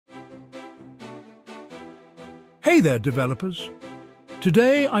Hey there, developers!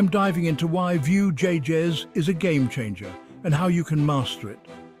 Today I'm diving into why Vue.js is a game changer and how you can master it.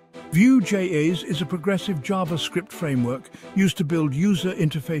 Vue.js is a progressive JavaScript framework used to build user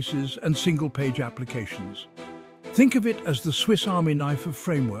interfaces and single-page applications. Think of it as the Swiss Army knife of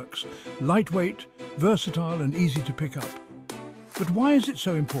frameworks, lightweight, versatile and easy to pick up. But why is it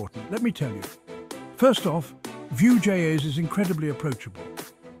so important? Let me tell you. First off, Vue.js is incredibly approachable.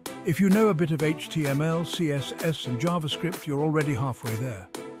 If you know a bit of HTML, CSS and JavaScript, you're already halfway there.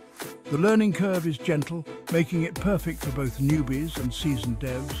 The learning curve is gentle, making it perfect for both newbies and seasoned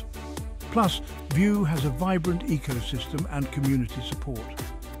devs. Plus, Vue has a vibrant ecosystem and community support.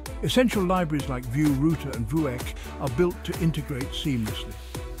 Essential libraries like Vue Router and Vuex are built to integrate seamlessly.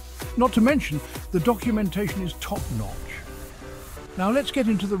 Not to mention, the documentation is top-notch. Now let's get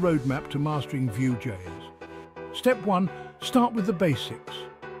into the roadmap to mastering Vue.js. Step 1, start with the basics.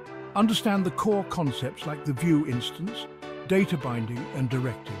 Understand the core concepts like the Vue instance, data binding and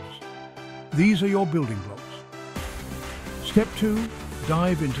directives. These are your building blocks. Step 2,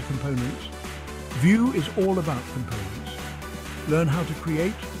 dive into components. Vue is all about components. Learn how to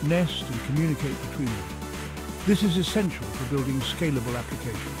create, nest and communicate between them. This is essential for building scalable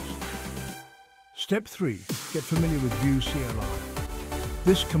applications. Step 3, get familiar with Vue CLI.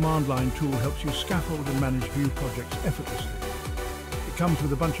 This command line tool helps you scaffold and manage Vue projects effortlessly. It comes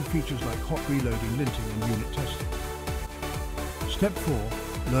with a bunch of features like hot reloading, linting and unit testing. Step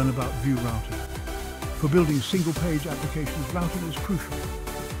 4, learn about Vue Router. For building single-page applications, routing is crucial.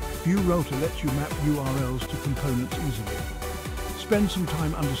 Vue Router lets you map URLs to components easily. Spend some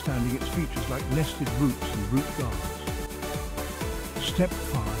time understanding its features like nested routes and route guards. Step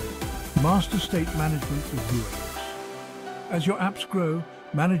 5, master state management with Vuex. As your apps grow,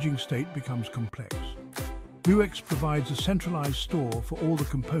 managing state becomes complex. Vuex provides a centralized store for all the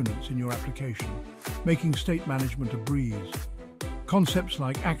components in your application, making state management a breeze. Concepts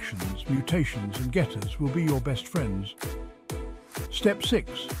like actions, mutations, and getters will be your best friends. Step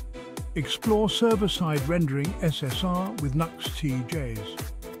 6. Explore server-side rendering (SSR) with Nuxt.js.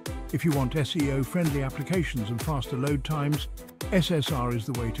 If you want SEO-friendly applications and faster load times, SSR is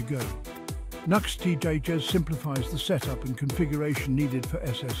the way to go. Nuxt.js simplifies the setup and configuration needed for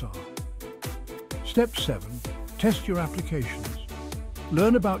SSR. Step 7. Test your applications.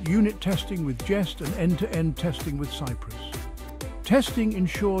 Learn about unit testing with Jest and end-to-end testing with Cypress. Testing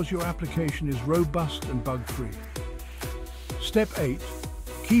ensures your application is robust and bug-free. Step 8.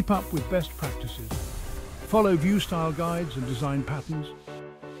 Keep up with best practices. Follow Vue style guides and design patterns.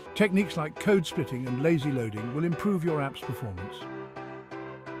 Techniques like code splitting and lazy loading will improve your app's performance.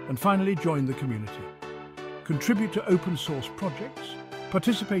 And finally, join the community. Contribute to open source projects,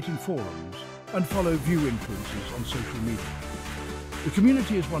 participate in forums, and follow Vue influencers on social media. The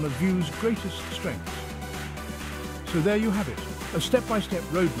community is one of Vue's greatest strengths. So there you have it, a step-by-step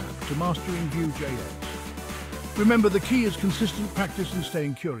roadmap to mastering Vue.js. Remember, the key is consistent practice and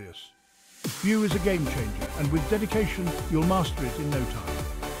staying curious. Vue is a game changer, and with dedication, you'll master it in no time.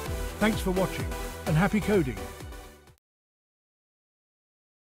 Thanks for watching, and happy coding!